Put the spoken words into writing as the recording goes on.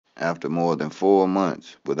After more than 4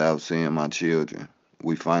 months without seeing my children,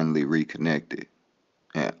 we finally reconnected.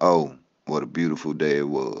 And oh, what a beautiful day it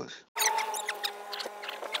was.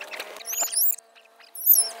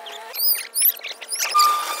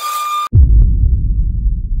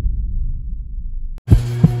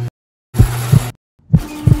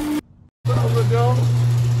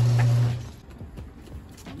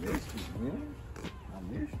 I missed you, man. I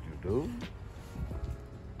missed you, dude.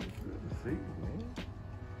 It's good to see you, man.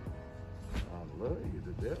 I love you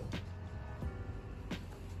to death.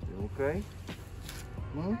 You okay?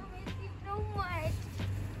 Hmm? I miss you so much.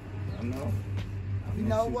 I know. You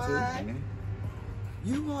know what? Man.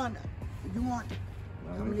 You want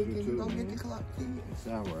I Dominique, miss can you you go too, get man. the clock key? It's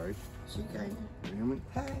all right. She can't. You hear me?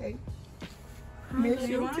 Hey. Miss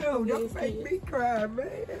you too. Don't make me cry,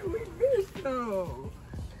 man. We miss you.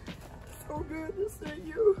 So good to see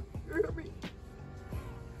you. You hear me?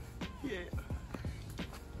 Yeah.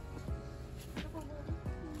 Come on.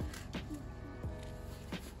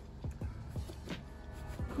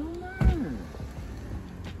 Come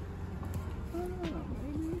on,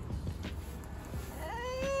 baby.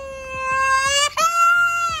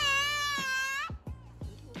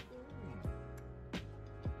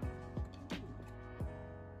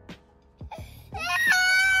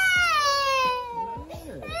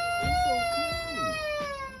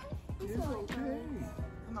 It's okay.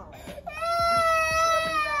 Come on.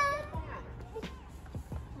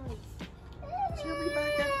 She'll be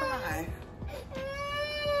back at 5.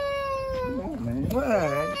 Come on, man.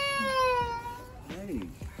 What? Hey,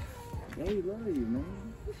 they love you, man.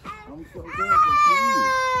 I'm so glad to see you.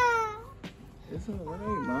 It's all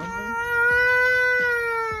right, mama.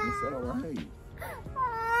 It's all right.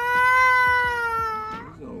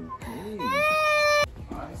 It's okay.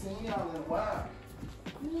 I ain't seen y'all in a while.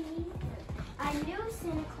 Me, I knew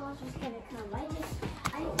Santa Claus was gonna come.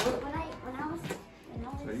 When I was.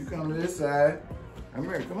 So you come to this side. I'm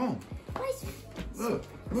ready. Come on.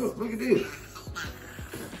 Look at this.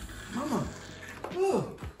 Mama,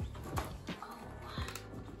 look.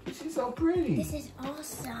 She's so pretty. This is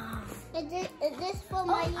awesome. Is this for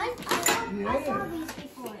my? I saw these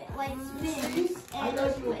before. Like spins. I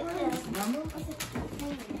got you a purse, mama.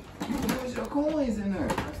 You can put your coins in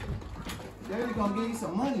there. Daddy gonna give you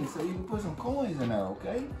some money so you can put some coins in there,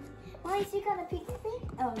 okay? Why, so you got a pizza thing?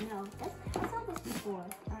 Oh no, I saw this before.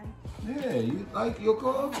 Yeah, you like your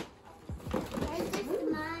car? Is this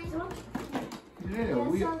mine? Yeah,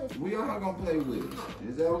 we all gonna play with it.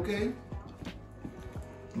 Is that okay?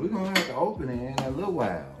 We're gonna have to open it in a little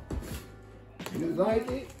while. You like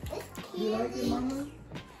it? It's You like it, mama?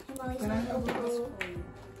 Can I help you?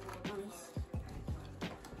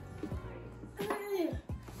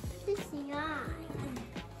 This is nice.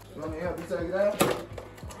 You want me to help you take it out?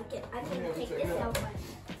 I can take this out.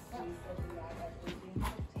 Come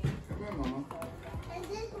here, mama. Is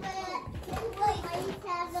this where I used to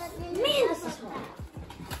have the Man, this is hot.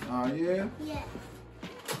 Oh, yeah? Yeah.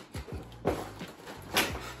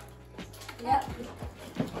 Yep.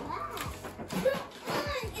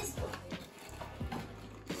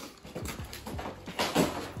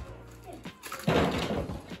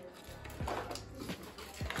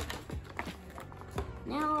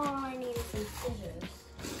 Now all I need is some scissors.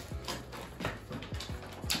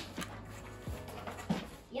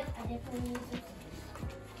 Yep, I definitely need some scissors.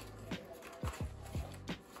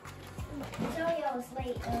 Sorry I was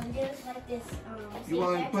late. There's like this. You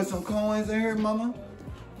want me to put some coins in here, mama?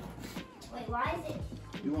 Wait, why is it?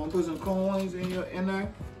 You want to put some coins in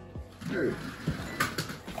there? Here.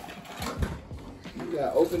 You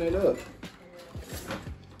gotta open it up.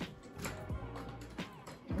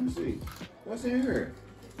 Let me see. What's in here?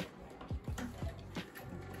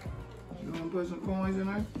 You want to put some coins in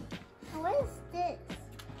there? What is this?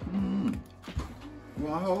 You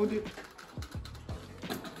want to hold it?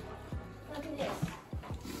 Look at this.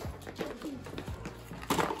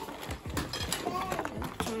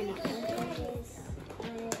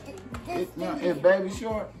 It's baby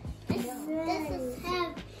short. This is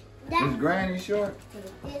heavy. It's granny short.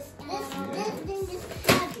 This thing is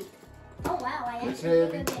heavy. Oh wow, I It's actually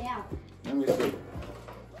heavy. figured it out. Let me see.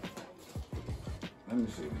 Let me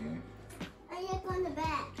see, man. I look on the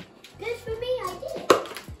back. Good for me, I did it.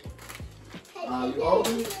 Hey, You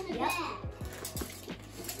open it? Look on the back.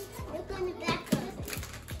 Look on the back of it.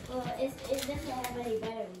 Well, it doesn't have any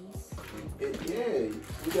batteries. Yeah,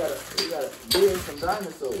 we gotta build some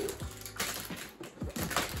dinosaurs.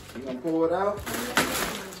 You gonna pull it out?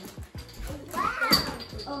 Wow.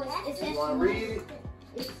 Oh, it's You wanna read it?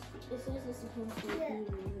 It says it's supposed to be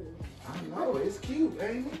removed. I know, it's cute,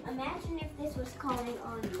 ain't it? Imagine if this was calling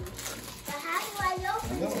on you. But how do I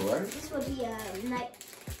open I know, right? this would be a night.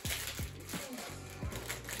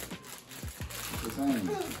 The same.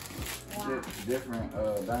 Different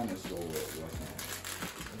dinosaur.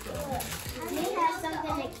 They have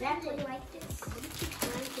something exactly like this.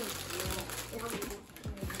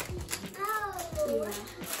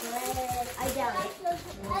 I doubt it.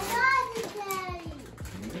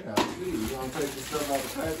 Yeah, I see. You gonna take the stuff out of the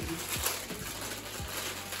packages?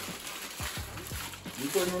 You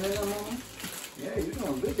putting it in there, Mama? Yeah, you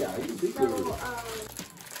doing big guy. You big girl.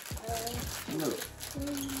 Look.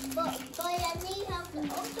 But I need help to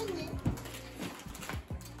open it.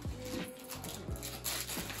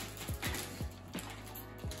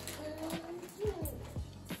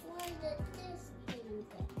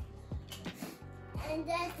 And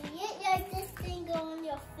that's it, like this thing on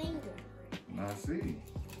your finger. I see.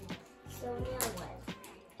 So now what?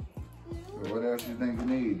 So what else you think you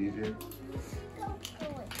need, DJ?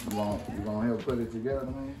 You gonna help put it together,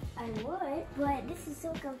 man? I would, but this is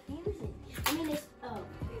so confusing. I mean, it's,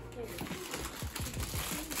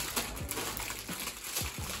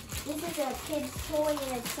 this is a kid's toy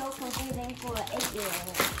and it's so confusing for an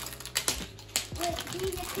 8-year-old. Wait, see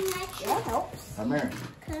the connection? That helps. Come here.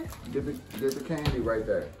 Okay. Get the candy right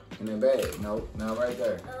there. In the bag. No, now right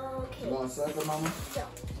there. Okay. You want a sucker, Mama? So,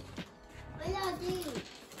 what are these?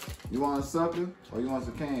 You want a sucker or you want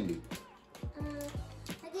some candy?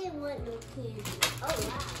 I didn't want no candy. Oh,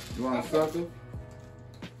 wow. You want a sucker?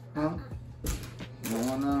 Huh? You want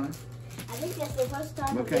one now? I think that's the first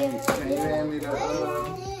time But can you hand me the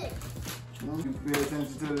you pay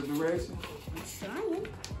attention to the direction? I'm trying.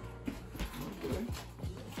 Okay.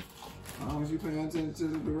 As long as you pay attention to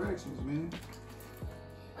the directions, man.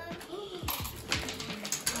 I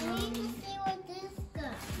need to see what this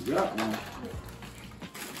does. You got one.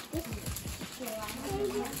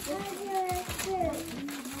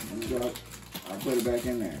 You got, I'll put it back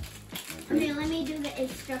in there. Okay. Okay, let me do the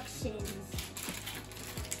instructions.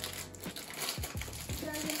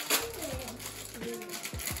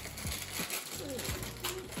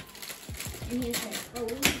 And here's the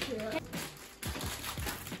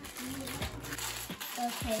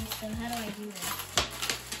okay, so how do I do this?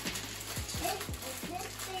 This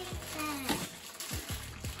thing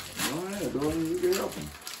Go ahead, do it. You can help him.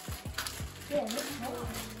 yeah, this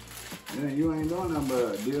one. Yeah, you ain't doing nothing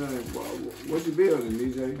but dealing. What you building,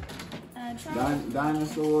 DJ?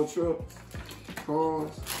 Dinosaur trucks,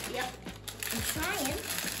 cars. Yep. I'm trying.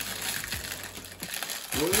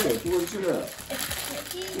 Go ahead, pull the chair out.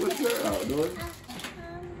 Pull the chair out, do it.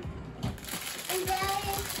 And then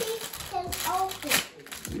it can open.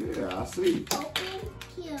 Yeah, I see. Open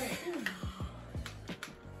here.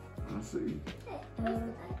 I see.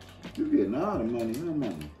 You getting all the money, huh,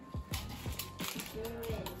 Mama?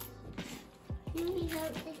 You need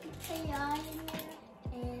help to get the eye in there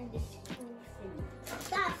and the screw thing.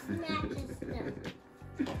 Stop smacking stuff.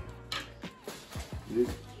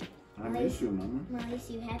 I miss you, Mama. Nice,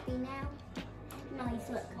 you happy now? Nice,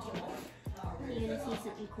 look. You gonna see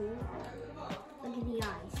something cool? Look at the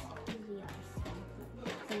eyes. Look at the eyes.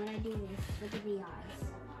 So when I do this, look at the eyes.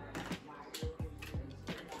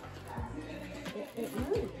 It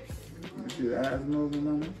moves. You see the eyes moving,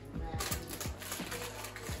 Mama?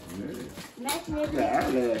 Yeah. Imagine if You got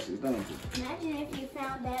eyelashes, don't you? imagine if you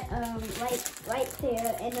found that right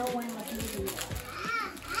there and no one was moving it.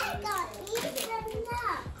 I got eaten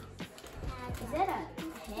up. Is that a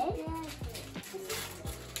head?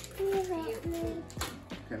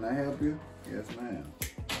 Can I help you? Yes, ma'am.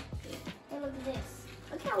 Hey, look at this.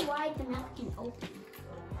 Look how wide the mouth can open.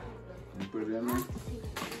 You put it in there?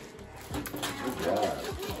 Good job.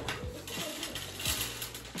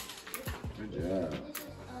 Good job.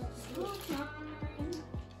 School time.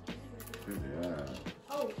 Good job.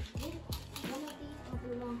 Oh, one of these will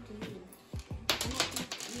belong to me. One of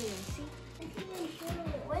these, yeah, see?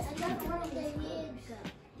 Where's the other one of the heads go?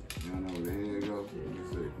 You don't know where the head goes? Let me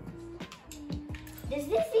see. Does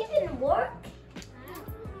this even work?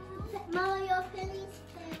 Mario pennies.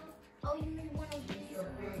 Oh, you need one of these.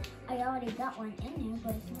 I already got one in there,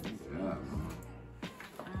 but it's not.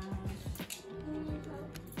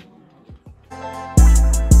 Yeah.